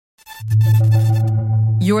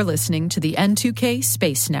You're listening to the N2K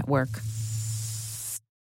Space Network.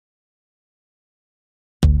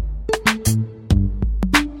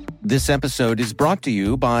 This episode is brought to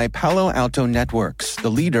you by Palo Alto Networks, the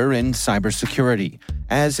leader in cybersecurity.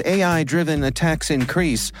 As AI-driven attacks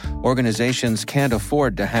increase, organizations can't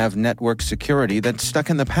afford to have network security that's stuck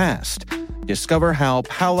in the past. Discover how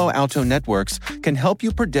Palo Alto Networks can help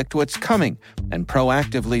you predict what's coming and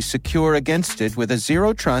proactively secure against it with a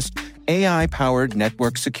zero-trust, AI-powered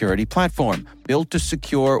network security platform built to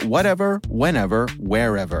secure whatever, whenever,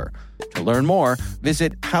 wherever. To learn more,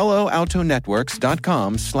 visit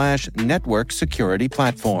paloaltonetworks.com/network security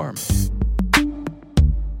platform.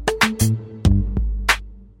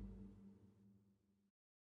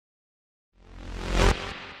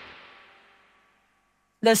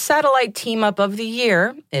 The satellite team-up of the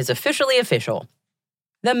year is officially official.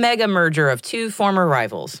 The mega merger of two former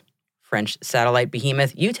rivals, French satellite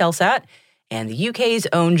behemoth Eutelsat and the UK's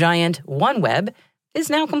own giant OneWeb,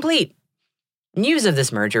 is now complete. News of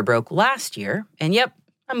this merger broke last year, and yep,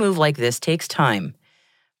 a move like this takes time.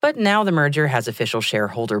 But now the merger has official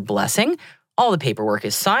shareholder blessing, all the paperwork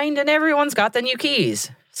is signed, and everyone's got the new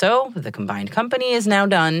keys. So the combined company is now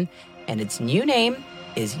done, and its new name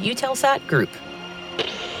is Eutelsat Group.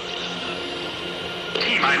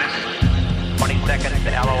 T-minus 20 seconds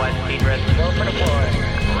to LOS speed rest. Go for deploy.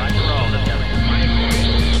 Roger roll.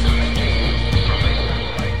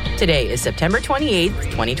 Today is September 28th,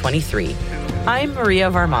 2023. I'm Maria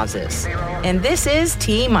Varmazes, and this is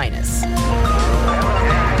T-minus.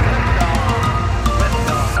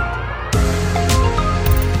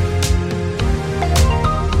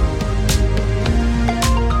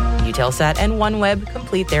 Eutelsat and OneWeb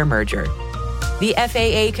complete their merger. The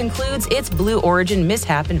FAA concludes its Blue Origin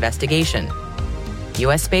mishap investigation.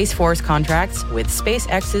 U.S. Space Force contracts with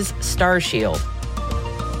SpaceX's Starshield.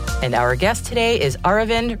 And our guest today is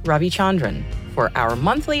Aravind Ravichandran for our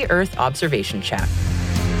monthly Earth observation chat.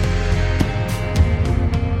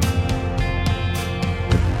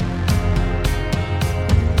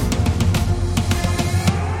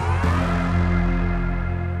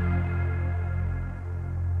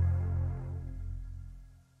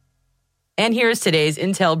 And here's today's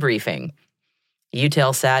Intel briefing.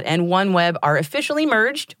 Eutelsat and OneWeb are officially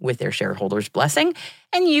merged with their shareholders' blessing,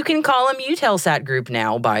 and you can call them Eutelsat Group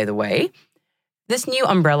now, by the way. This new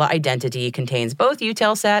umbrella identity contains both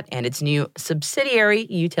Eutelsat and its new subsidiary,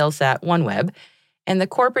 Eutelsat OneWeb, and the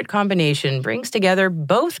corporate combination brings together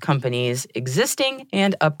both companies' existing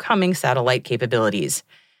and upcoming satellite capabilities.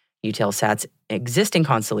 Eutelsat's existing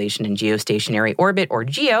constellation in geostationary orbit, or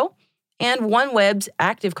GEO, and OneWeb's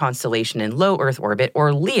active constellation in low Earth orbit,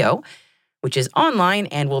 or LEO, which is online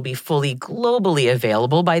and will be fully globally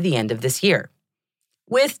available by the end of this year.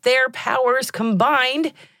 With their powers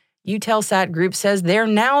combined, Eutelsat Group says they're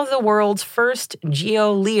now the world's first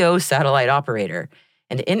GEO-LEO satellite operator.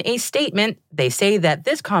 And in a statement, they say that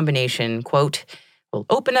this combination, quote, will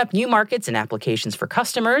open up new markets and applications for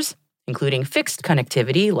customers, including fixed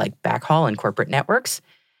connectivity like backhaul and corporate networks,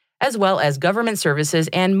 as well as government services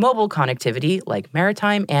and mobile connectivity like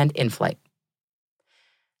maritime and in-flight.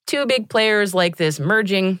 Two big players like this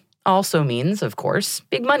merging also means, of course,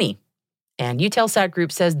 big money. And Eutelsat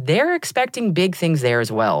Group says they're expecting big things there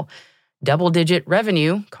as well. Double-digit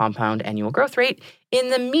revenue, compound annual growth rate,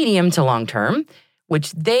 in the medium to long term,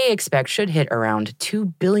 which they expect should hit around 2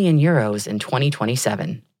 billion euros in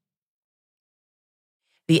 2027.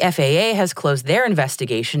 The FAA has closed their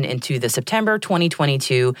investigation into the September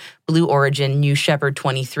 2022 Blue Origin New Shepard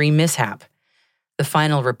 23 mishap. The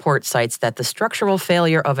final report cites that the structural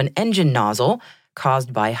failure of an engine nozzle,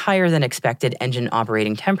 caused by higher-than-expected engine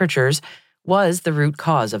operating temperatures, was the root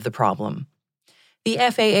cause of the problem. The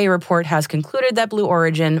FAA report has concluded that Blue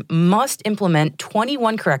Origin must implement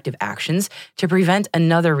 21 corrective actions to prevent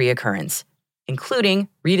another reoccurrence, including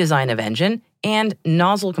redesign of engine and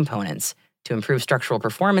nozzle components, to improve structural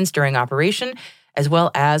performance during operation, as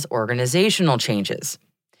well as organizational changes.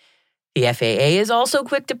 The FAA is also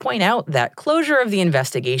quick to point out that closure of the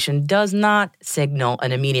investigation does not signal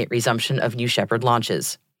an immediate resumption of New Shepard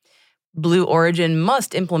launches. Blue Origin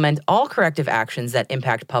must implement all corrective actions that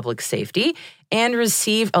impact public safety and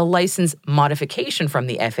receive a license modification from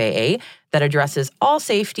the FAA that addresses all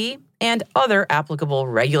safety and other applicable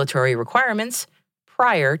regulatory requirements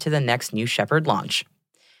prior to the next New Shepard launch.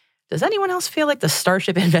 Does anyone else feel like the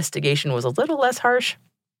Starship investigation was a little less harsh?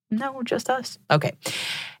 No, just us? Okay.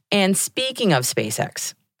 And speaking of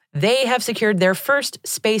SpaceX, they have secured their first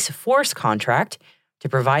Space Force contract to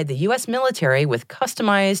provide the U.S. military with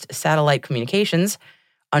customized satellite communications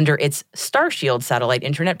under its Starshield satellite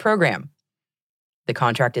internet program. The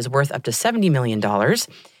contract is worth up to $70 million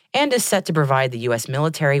and is set to provide the U.S.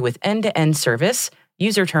 military with end-to-end service,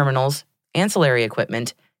 user terminals, ancillary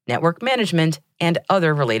equipment, network management, and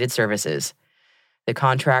other related services. The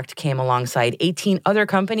contract came alongside 18 other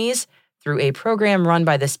companies through a program run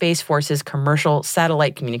by the Space Force's Commercial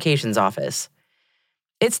Satellite Communications Office.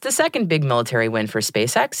 It's the second big military win for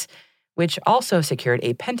SpaceX, which also secured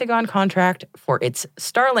a Pentagon contract for its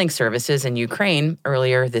Starlink services in Ukraine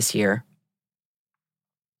earlier this year.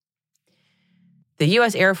 The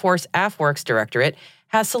U.S. Air Force AFWERX Directorate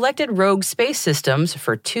has selected Rogue Space Systems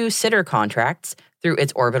for 2 sitter contracts through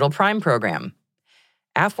its Orbital Prime program.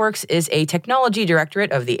 AFWERX is a technology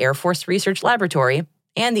directorate of the Air Force Research Laboratory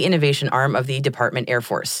and the innovation arm of the Department Air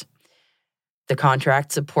Force. The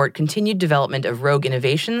contracts support continued development of rogue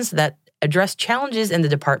innovations that address challenges in the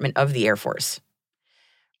Department of the Air Force.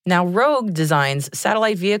 Now, Rogue designs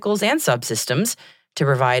satellite vehicles and subsystems to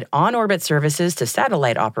provide on-orbit services to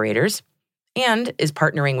satellite operators and is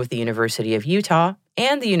partnering with the University of Utah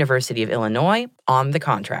and the University of Illinois on the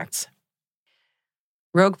contracts.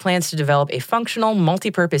 Rogue plans to develop a functional,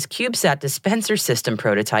 multi-purpose CubeSat dispenser system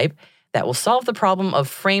prototype that will solve the problem of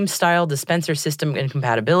frame-style dispenser system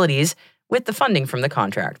incompatibilities with the funding from the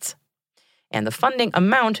contracts. And the funding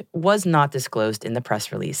amount was not disclosed in the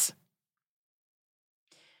press release.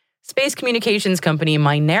 Space communications company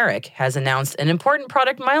Mynaric has announced an important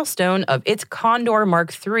product milestone of its Condor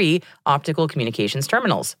Mark III optical communications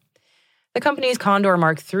terminals. The company's Condor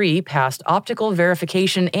Mark III passed optical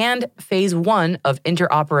verification and Phase 1 of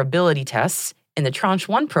interoperability tests in the Tranche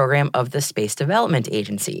 1 program of the Space Development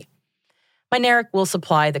Agency. Mynaric will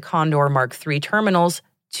supply the Condor Mark III terminals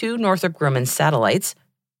to Northrop Grumman satellites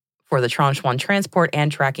for the Tranche 1 transport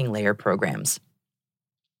and tracking layer programs.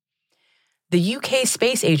 The UK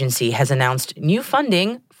Space Agency has announced new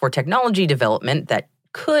funding for technology development that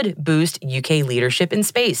could boost UK leadership in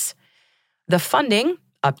space. The funding,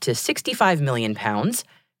 up to £65 million,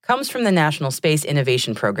 comes from the National Space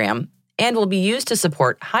Innovation Programme and will be used to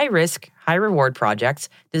support high-risk, high-reward projects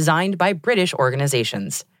designed by British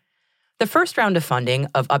organizations. The first round of funding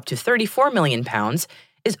of up to £34 million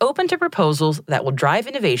is open to proposals that will drive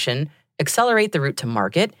innovation, accelerate the route to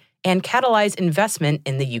market, and catalyze investment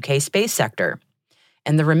in the UK space sector.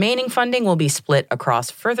 And the remaining funding will be split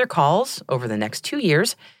across further calls over the next 2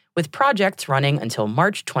 years, with projects running until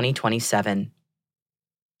March 2027.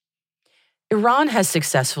 Iran has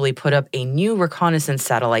successfully put up a new reconnaissance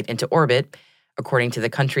satellite into orbit, according to the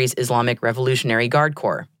country's Islamic Revolutionary Guard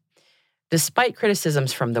Corps. Despite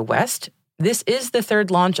criticisms from the West, this is the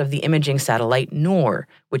third launch of the imaging satellite Noor,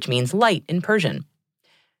 which means light in Persian.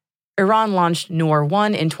 Iran launched Noor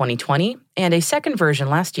 1 in 2020 and a second version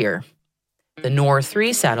last year. The Noor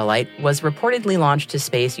 3 satellite was reportedly launched to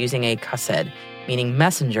space using a Qased, meaning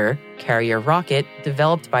messenger, carrier rocket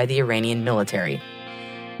developed by the Iranian military.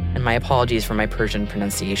 And my apologies for my Persian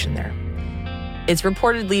pronunciation there. It's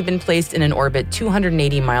reportedly been placed in an orbit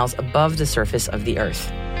 280 miles above the surface of the Earth.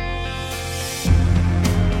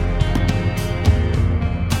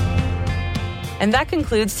 And that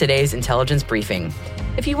concludes today's intelligence briefing.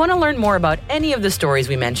 If you want to learn more about any of the stories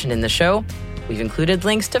we mentioned in the show, we've included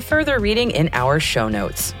links to further reading in our show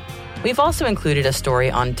notes. We've also included a story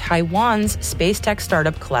on Taiwan's space tech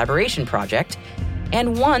startup collaboration project,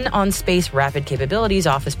 and one on Space Rapid Capabilities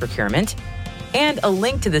Office procurement, and a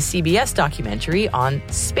link to the CBS documentary on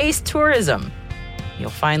space tourism. You'll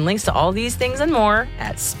find links to all these things and more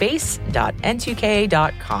at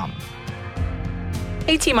space.n2k.com.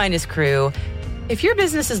 Hey T-Minus crew, if your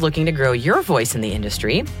business is looking to grow your voice in the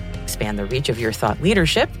industry, expand the reach of your thought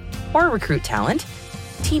leadership, or recruit talent,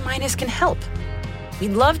 T-Minus can help.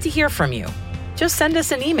 We'd love to hear from you. Just send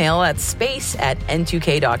us an email at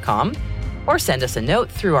space@n2k.com or send us a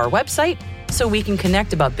note through our website so we can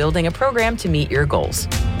connect about building a program to meet your goals.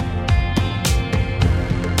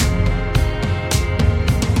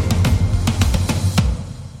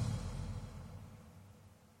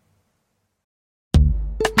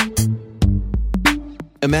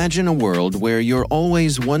 Imagine a world where you're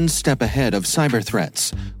always one step ahead of cyber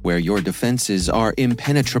threats, where your defenses are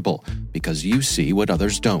impenetrable because you see what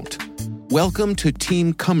others don't. Welcome to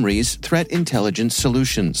Team Cymru's Threat Intelligence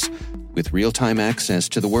Solutions. With real-time access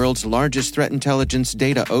to the world's largest threat intelligence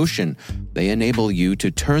data ocean, they enable you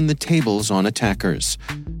to turn the tables on attackers.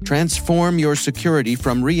 Transform your security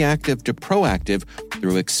from reactive to proactive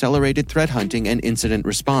through accelerated threat hunting and incident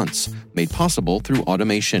response, made possible through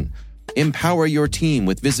automation. Empower your team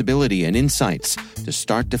with visibility and insights to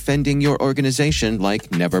start defending your organization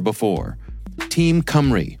like never before. Team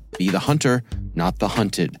Cymru. Be the hunter, not the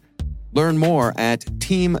hunted. Learn more at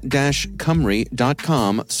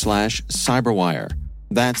team-cymru.com/cyberwire.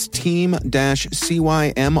 That's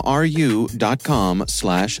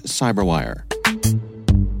team-cymru.com/cyberwire.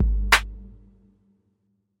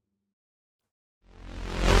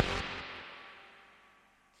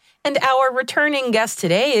 And our returning guest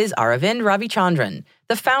today is Aravind Ravichandran,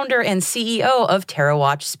 the founder and CEO of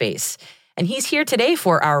TerraWatch Space. And he's here today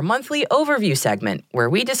for our monthly overview segment, where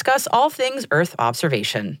we discuss all things Earth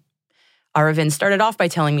observation. Aravind started off by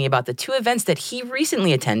telling me about the two events that he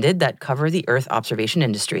recently attended that cover the Earth observation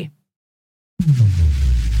industry.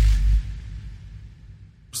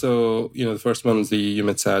 So, the first one is the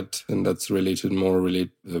EUMETSAT, and that's related to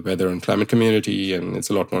the weather and climate community, and it's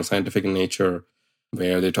a lot more scientific in nature,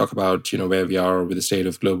 where they talk about, where we are with the state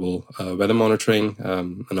of global weather monitoring.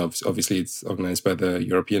 And obviously it's organized by the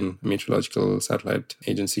European Meteorological Satellite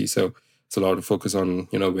Agency. So it's a lot of focus on,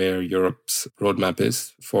 where Europe's roadmap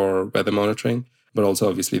is for weather monitoring. But also,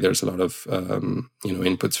 obviously, there's a lot of,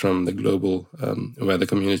 inputs from the global weather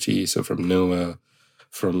community. So from NOAA,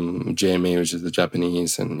 from JMA, which is the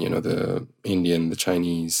Japanese, and, the Indian, the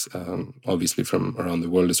Chinese, obviously from around the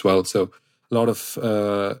world as well. So a lot of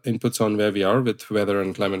inputs on where we are with weather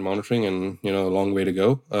and climate monitoring, and, a long way to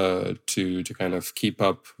go to kind of keep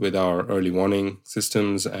up with our early warning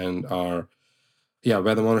systems and our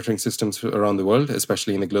weather monitoring systems around the world,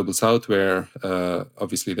 especially in the global south, where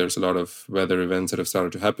obviously there's a lot of weather events that have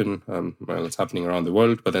started to happen. It's happening around the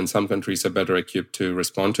world, but then some countries are better equipped to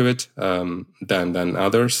respond to it than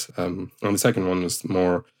others. And the second one was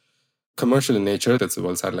more commercial in nature. That's the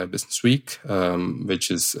World Satellite Business Week,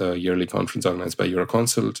 which is a yearly conference organized by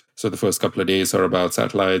Euroconsult. So the first couple of days are about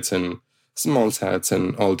satellites and small sats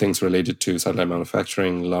and all things related to satellite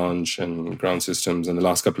manufacturing, launch, and ground systems. And the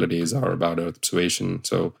last couple of days are about Earth observation.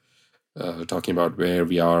 So talking about where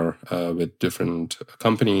we are with different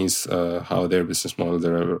companies, how their business models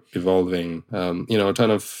are evolving, a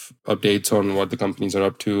ton of updates on what the companies are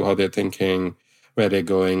up to, how they're thinking, where they're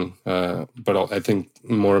going. But I think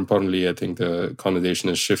more importantly, the conversation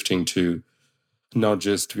is shifting to not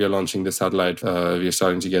just we are launching the satellite, we are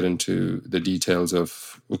starting to get into the details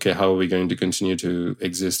of, okay, how are we going to continue to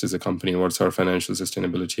exist as a company? What's our financial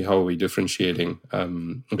sustainability? How are we differentiating?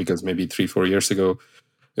 Because maybe 3-4 years ago,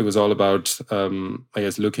 it was all about,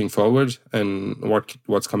 looking forward and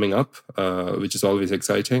what's coming up, which is always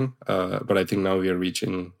exciting. But I think now we are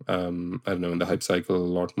reaching, in the hype cycle,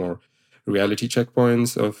 a lot more reality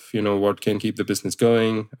checkpoints of, what can keep the business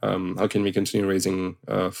going? How can we continue raising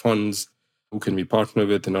funds? Who can we partner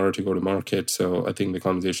with in order to go to market? So I think the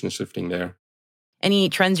conversation is shifting there. Any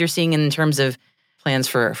trends you're seeing in terms of plans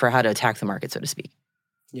for how to attack the market, so to speak?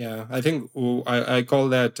 Yeah, I think I call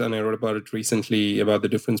that, and I wrote about it recently, about the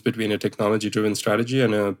difference between a technology-driven strategy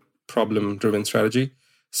and a problem-driven strategy.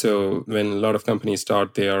 So when a lot of companies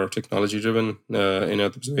start, they are technology-driven in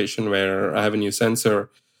Earth observation, where I have a new sensor,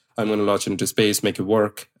 I'm going to launch into space, make it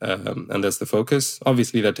work, and that's the focus.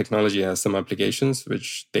 Obviously, that technology has some applications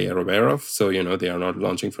which they are aware of. So, they are not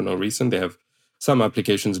launching for no reason. They have some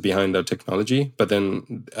applications behind that technology, but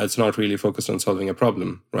then it's not really focused on solving a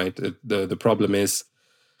problem, right? The problem is,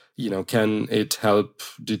 can it help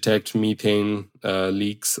detect methane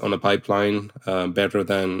leaks on a pipeline better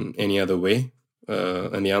than any other way?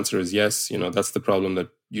 And the answer is yes. That's the problem that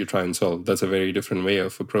you try and solve. That's a very different way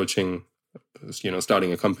of approaching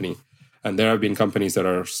starting a company. And there have been companies that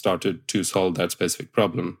are started to solve that specific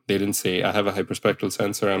problem. They didn't say, I have a hyperspectral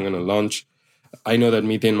sensor, I'm going to launch. I know that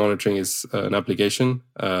methane monitoring is an application,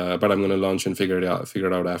 but I'm going to launch and figure it out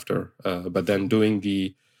after. But then doing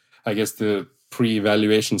the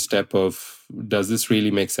pre-evaluation step of, does this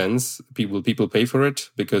really make sense? People pay for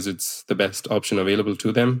it because it's the best option available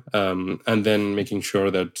to them. And then making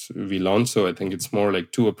sure that we launch. So I think it's more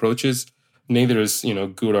like two approaches. Neither is,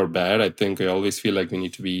 good or bad. I think I always feel like we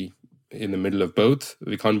need to be in the middle of both.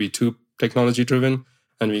 We can't be too technology driven,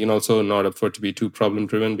 and we can also not afford to be too problem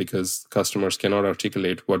driven, because customers cannot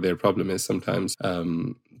articulate what their problem is sometimes.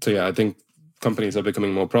 I think companies are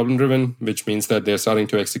becoming more problem driven, which means that they're starting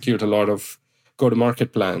to execute a lot of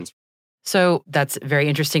go-to-market plans. So that's very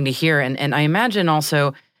interesting to hear. And I imagine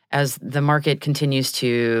also, as the market continues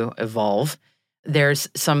to evolve, there's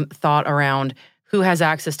some thought around who has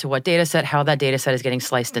access to what data set, how that data set is getting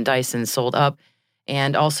sliced and diced and sold up,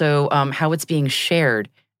 and also how it's being shared.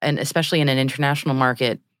 And especially in an international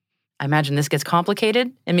market, I imagine this gets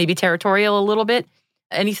complicated and maybe territorial a little bit.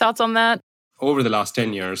 Any thoughts on that? Over the last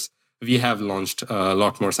 10 years, we have launched a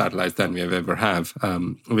lot more satellites than we have ever have,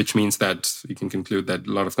 which means that we can conclude that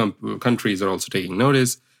a lot of countries are also taking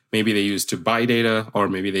notice. Maybe they used to buy data, or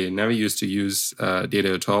maybe they never used to use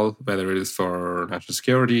data at all, whether it is for national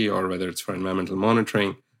security or whether it's for environmental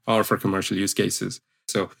monitoring or for commercial use cases.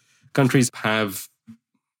 So countries have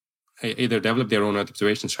either develop their own Earth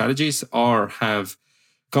observation strategies or have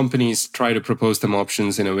companies try to propose them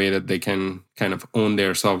options in a way that they can kind of own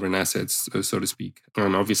their sovereign assets, so to speak.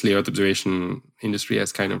 And obviously, Earth observation industry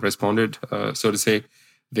has kind of responded, so to say.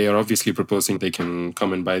 They are obviously proposing they can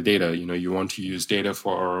come and buy data. You want to use data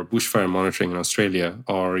for bushfire monitoring in Australia,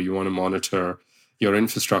 or you want to monitor your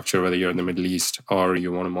infrastructure, whether you're in the Middle East, or you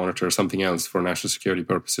want to monitor something else for national security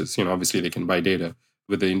purposes. Obviously they can buy data.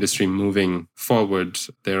 With the industry moving forward,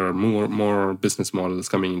 there are more business models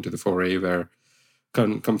coming into the foray where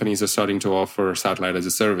companies are starting to offer satellite as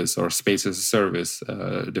a service or space as a service,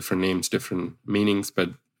 different names, different meanings.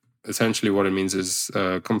 But essentially what it means is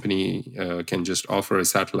a company can just offer a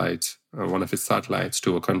satellite, one of its satellites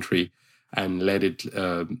to a country and let it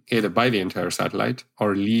either buy the entire satellite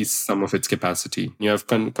or lease some of its capacity. You have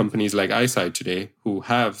companies like iSight today who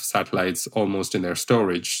have satellites almost in their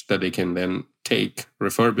storage that they can then take,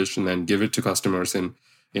 refurbish, and then give it to customers in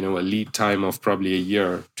a lead time of probably a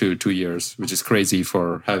year to 2 years, which is crazy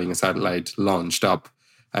for having a satellite launched up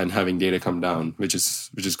and having data come down, which is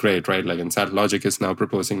great, right? Like, and Satlogic is now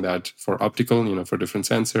proposing that for optical, for different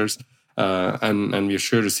sensors. And we're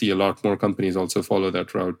sure to see a lot more companies also follow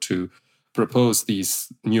that route to propose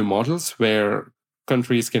these new models where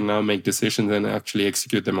countries can now make decisions and actually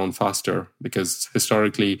execute them on faster. Because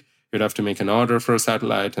historically, you'd have to make an order for a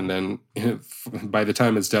satellite, and then by the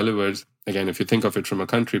time it's delivered, again, if you think of it from a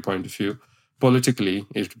country point of view, politically,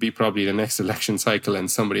 it would be probably the next election cycle, and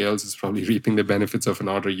somebody else is probably reaping the benefits of an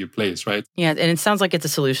order you place, right? Yeah, and it sounds like it's a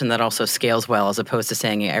solution that also scales well, as opposed to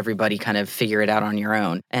saying everybody kind of figure it out on your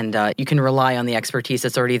own. And you can rely on the expertise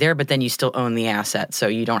that's already there, but then you still own the asset, so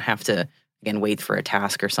you don't have to, again, wait for a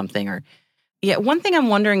task or something. One thing I'm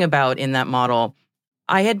wondering about in that model,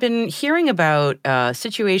 I had been hearing about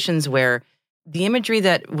situations where the imagery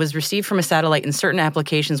that was received from a satellite in certain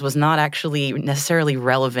applications was not actually necessarily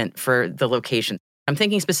relevant for the location. I'm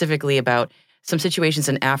thinking specifically about some situations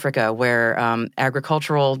in Africa where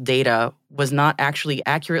agricultural data was not actually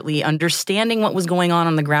accurately understanding what was going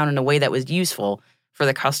on the ground in a way that was useful for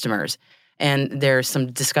the customers. And there's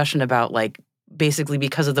some discussion about, like, basically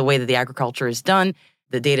because of the way that the agriculture is done,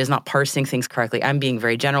 the data is not parsing things correctly. I'm being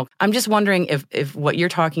very general. I'm just wondering if what you're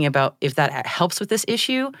talking about, if that helps with this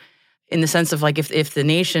issue, in the sense of, like, if the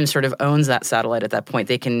nation sort of owns that satellite at that point,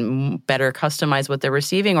 they can better customize what they're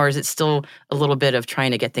receiving, or is it still a little bit of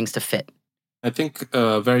trying to get things to fit? I think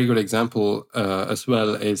a very good example as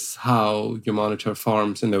well is how you monitor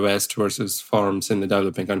farms in the West versus farms in the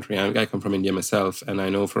developing country. I come from India myself, and I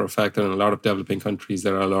know for a fact that in a lot of developing countries,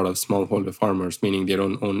 there are a lot of smallholder farmers, meaning they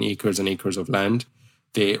don't own acres and acres of land.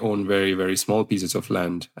 They own very, very small pieces of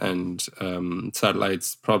land. And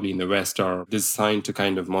satellites probably in the West are designed to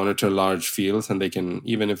kind of monitor large fields. And they can,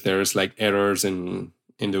 even if there's like errors in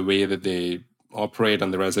the way that they operate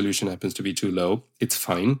and the resolution happens to be too low, it's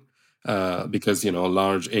fine. Because,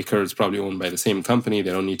 large acres probably owned by the same company,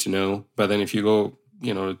 they don't need to know. But then if you go,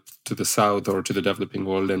 to the South or to the developing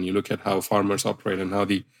world and you look at how farmers operate and how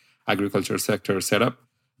the agriculture sector is set up,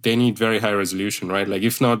 they need very high resolution, right? Like,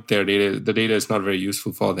 if not, the data is not very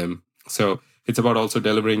useful for them. So it's about also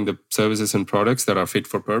delivering the services and products that are fit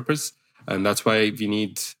for purpose. And that's why we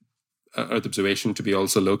need Earth observation to be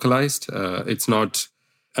also localized. It's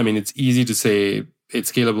easy to say it's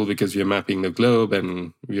scalable because we're mapping the globe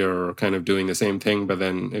and we're kind of doing the same thing. But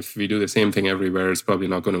then if we do the same thing everywhere, it's probably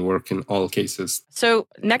not going to work in all cases. So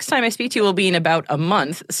next time I speak to you will be in about a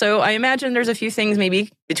month. So I imagine there's a few things maybe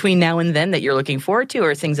between now and then that you're looking forward to,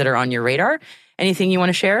 or things that are on your radar. Anything you want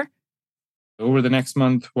to share? Over the next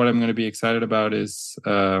month, what I'm going to be excited about is,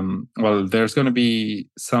 there's going to be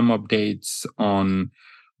some updates on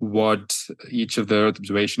what each of the Earth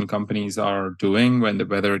observation companies are doing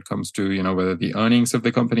whether it comes to, whether the earnings of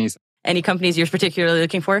the companies. Any companies you're particularly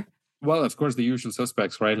looking for? Well, of course, the usual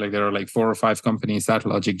suspects, right? Like, there are like 4 or 5 companies.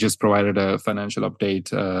 Satlogic just provided a financial update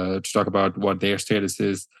to talk about what their status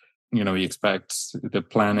is. We expect the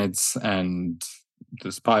planets and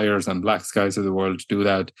the Spires and Black Skies of the world to do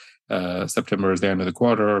that. September is the end of the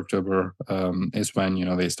quarter. October is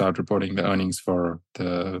when, they start reporting the earnings for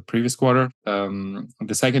the previous quarter.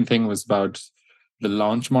 The second thing was about the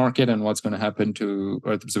launch market and what's going to happen to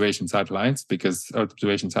Earth observation satellites, because Earth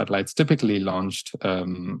observation satellites typically launched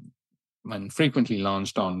and frequently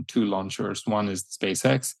launched on 2 launchers. One is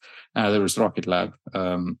SpaceX. There was Rocket Lab.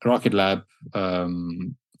 Rocket Lab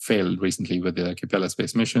failed recently with the Capella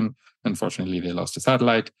space mission. Unfortunately, they lost a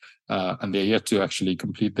satellite, and they're yet to actually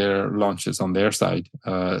complete their launches on their side.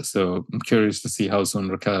 So I'm curious to see how soon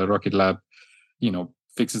Rocket Lab,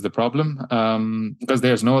 fixes the problem, because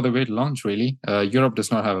there's no other way to launch, really. Europe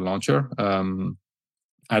does not have a launcher.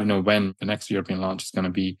 I don't know when the next European launch is going to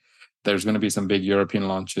be. There's going to be some big European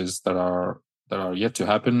launches that are yet to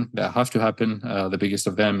happen, that have to happen. The biggest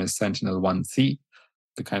of them is Sentinel-1C,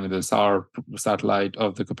 the SAR satellite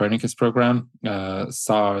of the Copernicus program.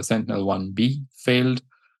 Sentinel-1B failed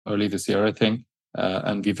early this year, I think.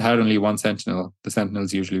 And we've had only one Sentinel. The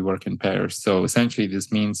Sentinels usually work in pairs. So essentially,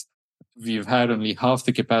 this means we've had only half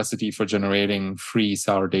the capacity for generating free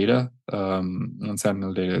SAR data. And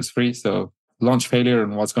Sentinel data is free. So launch failure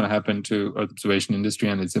and what's going to happen to Earth observation industry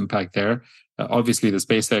and its impact there. Obviously, the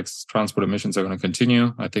SpaceX transport missions are going to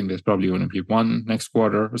continue. I think there's probably going to be one next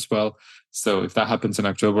quarter as well. So if that happens in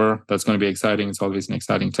October, that's going to be exciting. It's always an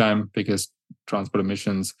exciting time because transport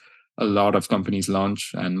missions, a lot of companies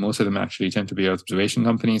launch, and most of them actually tend to be Earth observation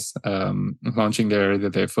companies launching either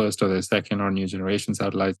their first or their second or new generation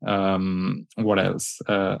satellites. What else?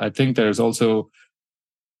 I think there's also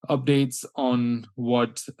updates on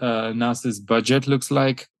what NASA's budget looks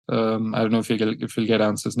like. I don't know if we'll get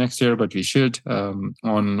answers next year, but we should,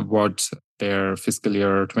 on what their fiscal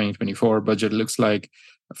year 2024 budget looks like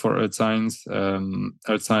for Earth Science.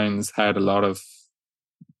 Earth Science had a lot of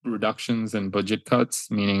reductions and budget cuts,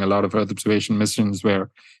 meaning a lot of Earth observation missions were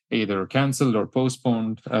either canceled or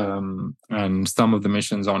postponed, and some of the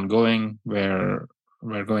missions ongoing were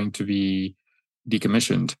going to be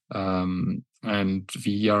decommissioned. And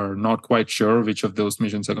we are not quite sure which of those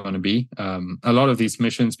missions are going to be. A lot of these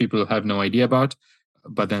missions people have no idea about,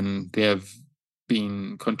 but then they have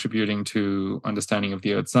been contributing to understanding of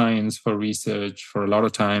the Earth science for research for a lot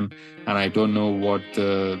of time. And I don't know what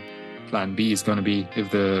the plan B is going to be.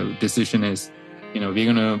 If the decision is,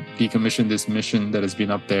 we're going to decommission this mission that has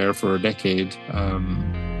been up there for a decade,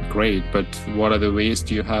 great. But what other ways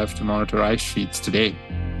do you have to monitor ice sheets today?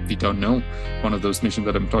 We don't know. One of those missions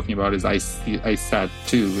that I'm talking about is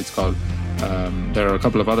ICESat-2, it's called. There are a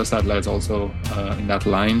couple of other satellites also in that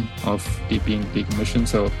line of being decommissioned.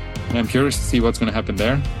 So I'm curious to see what's going to happen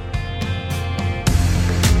there.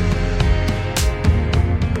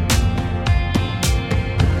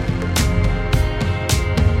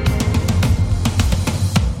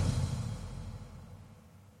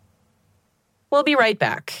 We'll be right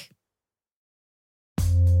back.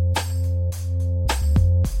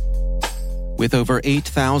 With over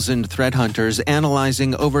 8,000 threat hunters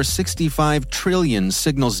analyzing over 65 trillion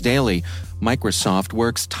signals daily, Microsoft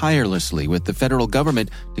works tirelessly with the federal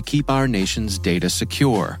government to keep our nation's data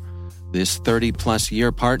secure. This 30-plus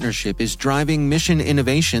year partnership is driving mission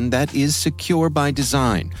innovation that is secure by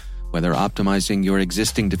design. Whether optimizing your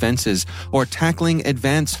existing defenses or tackling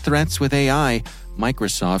advanced threats with AI,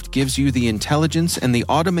 Microsoft gives you the intelligence and the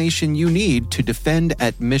automation you need to defend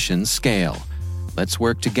at mission scale. Let's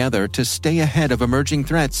work together to stay ahead of emerging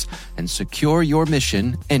threats and secure your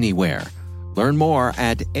mission anywhere. Learn more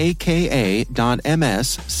at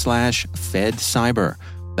aka.ms/fedcyber.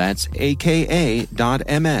 That's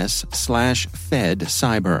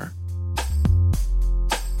aka.ms/fedcyber.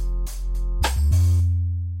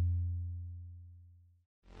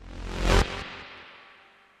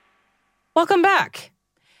 Welcome back.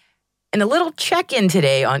 And a little check-in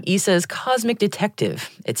today on ESA's Cosmic Detective,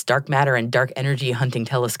 its dark matter and dark energy hunting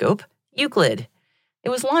telescope, Euclid. It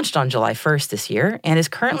was launched on July 1st this year and is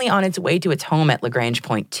currently on its way to its home at Lagrange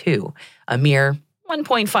Point 2, a mere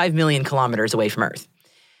 1.5 million kilometers away from Earth.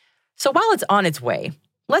 So while it's on its way,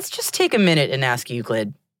 let's just take a minute and ask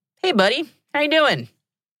Euclid, "Hey buddy, how you doing?"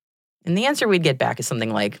 And the answer we'd get back is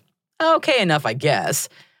something like, "Okay enough, I guess.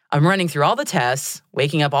 I'm running through all the tests,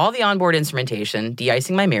 waking up all the onboard instrumentation,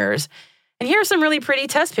 de-icing my mirrors, and here are some really pretty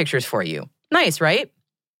test pictures for you. Nice, right?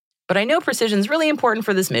 But I know precision's really important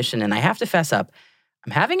for this mission, and I have to fess up.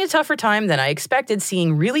 I'm having a tougher time than I expected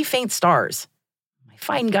seeing really faint stars. My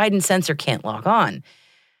fine guidance sensor can't lock on.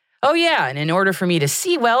 Oh yeah, and in order for me to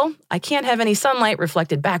see well, I can't have any sunlight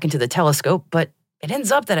reflected back into the telescope, but it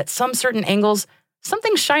ends up that at some certain angles,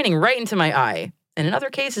 something's shining right into my eye. And in other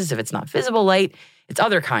cases, if it's not visible light, it's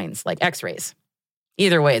other kinds, like X-rays.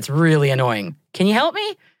 Either way, it's really annoying. Can you help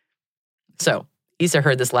me?" So, ESA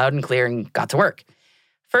heard this loud and clear and got to work.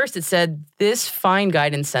 First, it said this fine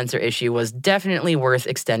guidance sensor issue was definitely worth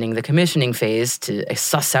extending the commissioning phase to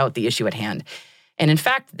suss out the issue at hand. And in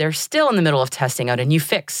fact, they're still in the middle of testing out a new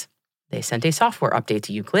fix. They sent a software update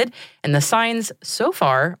to Euclid, and the signs so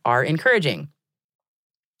far are encouraging.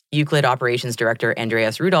 Euclid Operations Director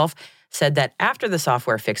Andreas Rudolph said that after the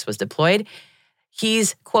software fix was deployed,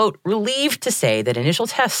 he's, quote, "relieved to say that initial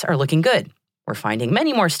tests are looking good. We're finding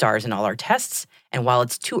many more stars in all our tests, and while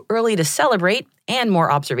it's too early to celebrate and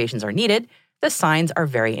more observations are needed, the signs are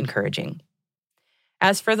very encouraging."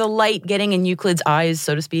 As for the light getting in Euclid's eyes,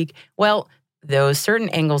 so to speak, well, those certain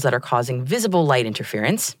angles that are causing visible light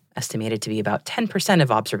interference, estimated to be about 10%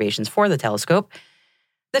 of observations for the telescope.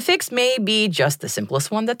 The fix may be just the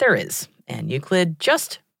simplest one that there is, and Euclid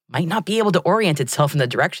just might not be able to orient itself in the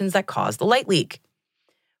directions that cause the light leak.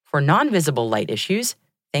 For non-visible light issues,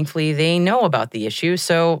 thankfully they know about the issue,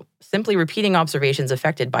 so simply repeating observations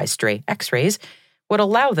affected by stray X-rays would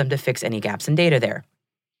allow them to fix any gaps in data there.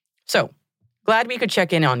 So, glad we could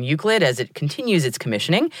check in on Euclid as it continues its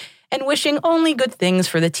commissioning, and wishing only good things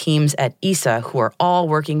for the teams at ESA who are all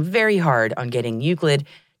working very hard on getting Euclid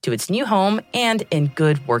to its new home and in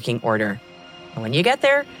good working order. And when you get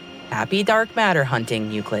there, happy dark matter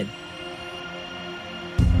hunting, Euclid.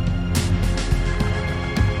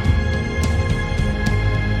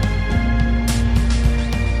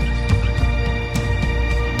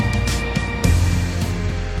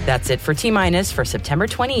 That's it for T-Minus for September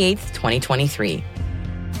 28th, 2023.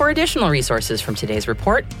 For additional resources from today's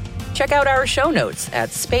report, check out our show notes at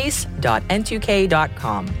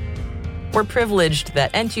space.n2k.com. We're privileged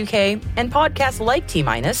that N2K and podcasts like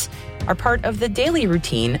T-Minus are part of the daily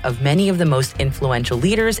routine of many of the most influential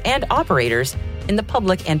leaders and operators in the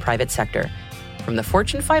public and private sector, from the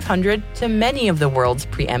Fortune 500 to many of the world's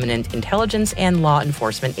preeminent intelligence and law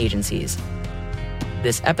enforcement agencies.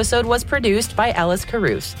 This episode was produced by Alice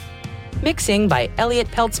Caruth, mixing by Elliot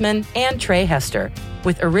Peltzman and Trey Hester,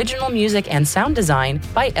 with original music and sound design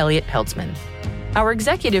by Elliot Peltzman. Our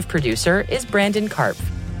executive producer is Brandon Karpf.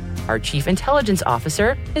 Our Chief Intelligence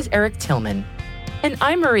Officer is Eric Tillman. And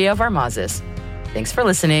I'm Maria Varmazis. Thanks for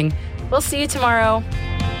listening. We'll see you tomorrow.